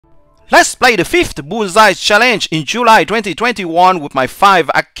Let's play the 5th Bullseye challenge in July 2021 with my 5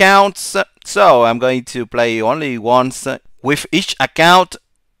 accounts. So I'm going to play only once with each account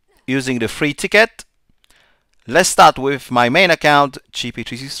using the free ticket. Let's start with my main account,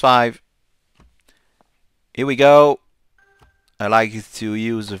 GP365. Here we go. I like to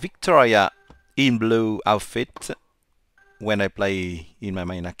use Victoria in blue outfit when I play in my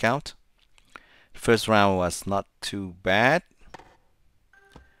main account. First round was not too bad.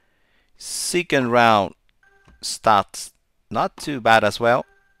 Second round starts not too bad as well.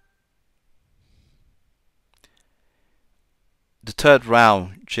 The third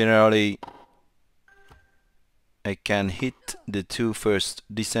round, generally I can hit the 2 first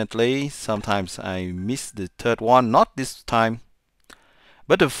decently. Sometimes I miss the third one, not this time.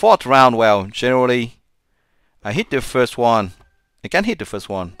 But the fourth round, well, generally I hit the first one. I can hit the first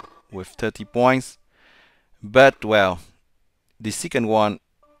one with 30 points. But well, the second one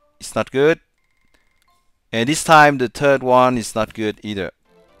is not good. And this time the third one is not good either.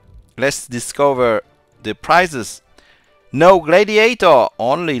 Let's discover the prizes. No gladiator,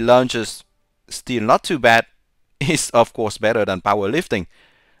 only lunges. Still not too bad. It's of course better than powerlifting.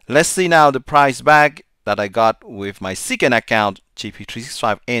 Let's see now the prize bag that I got with my second account,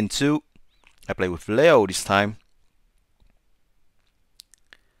 GP365N2. I play with Leo this time.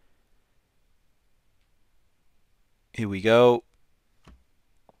 Here we go.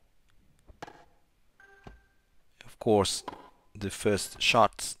 Of course, the first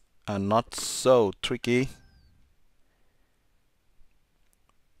shots are not so tricky.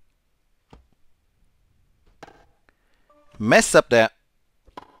 Mess up there.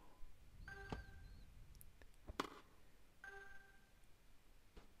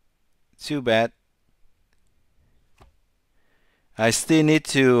 Too bad. I still need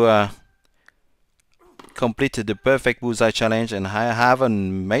to complete the perfect Bullseye challenge, and I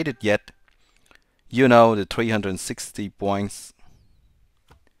haven't made it yet. You know, the 360 points.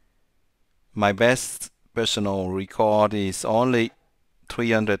 My best personal record is only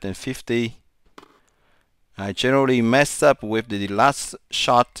 350. I generally mess up with the last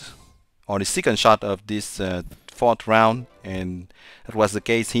shot or the second shot of this fourth round, and that was the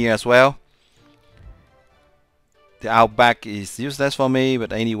case here as well. The outback is useless for me,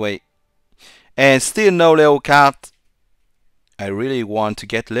 but anyway. And still no Leo card. I really want to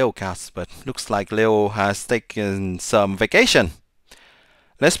get Leo cards, but looks like Leo has taken some vacation.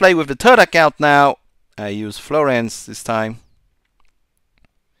 Let's play with the third account now. I use Florence this time.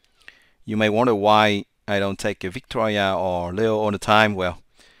 You may wonder why I don't take a Victoria or Leo all the time. Well,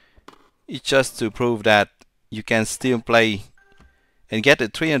 it's just to prove that you can still play and get the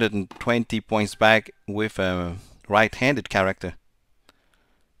 320 points back with a right-handed character.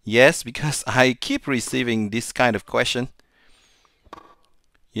 Yes, because I keep receiving this kind of question,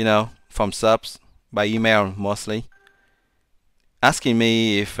 you know, from subs, by email mostly, asking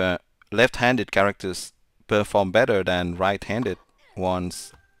me if left-handed characters perform better than right-handed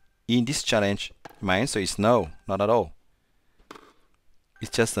ones in this challenge. My answer is no, not at all.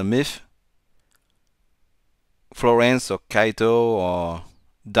 It's just a myth. Florence or Kaito or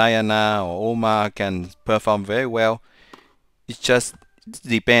Diana or Oma can perform very well. It just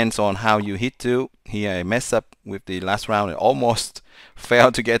depends on how you hit to. Here I mess up with the last round. I almost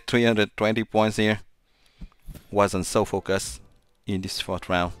failed to get 320 points here. Wasn't so focused in this fourth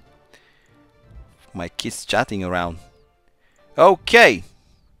round. My kids chatting around. Okay.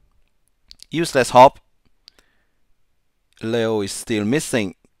 Useless hop. Leo is still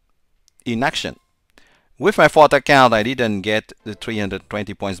missing in action. With my fourth account, I didn't get the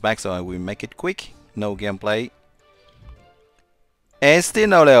 320 points back, so I will make it quick. No gameplay. And still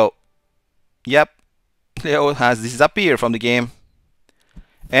no Leo. Yep, Leo has disappeared from the game.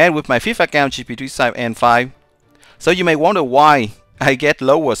 And with my fifth account, GP365N5. So you may wonder why I get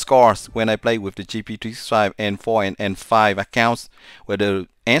lower scores when I play with the GP365N4 and N5 accounts. Well, the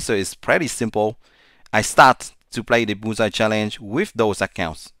answer is pretty simple. I start to play the Bullseye challenge with those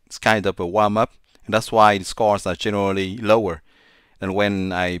accounts. It's kind of a warm-up, and that's why the scores are generally lower than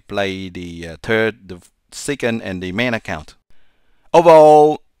when I play the third, the second, and the main account.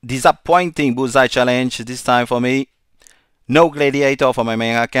 Overall, disappointing Bullseye challenge this time for me. No gladiator for my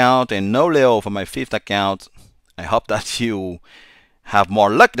main account and no Leo for my fifth account. I hope that you have more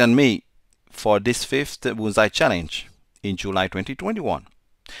luck than me for this 5th Bullseye challenge in July 2021.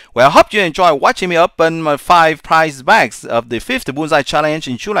 Well, I hope you enjoy watching me open my 5 prize bags of the 5th Bullseye challenge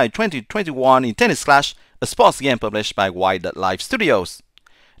in July 2021 in Tennis Clash, a sports game published by Live Studios.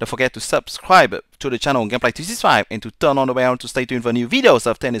 Don't forget to subscribe to the channel on Gameplay365 and to turn on the bell to stay tuned for new videos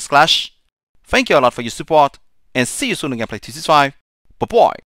of Tennis Clash. Thank you a lot for your support, and see you soon on Gameplay365. Bye bye.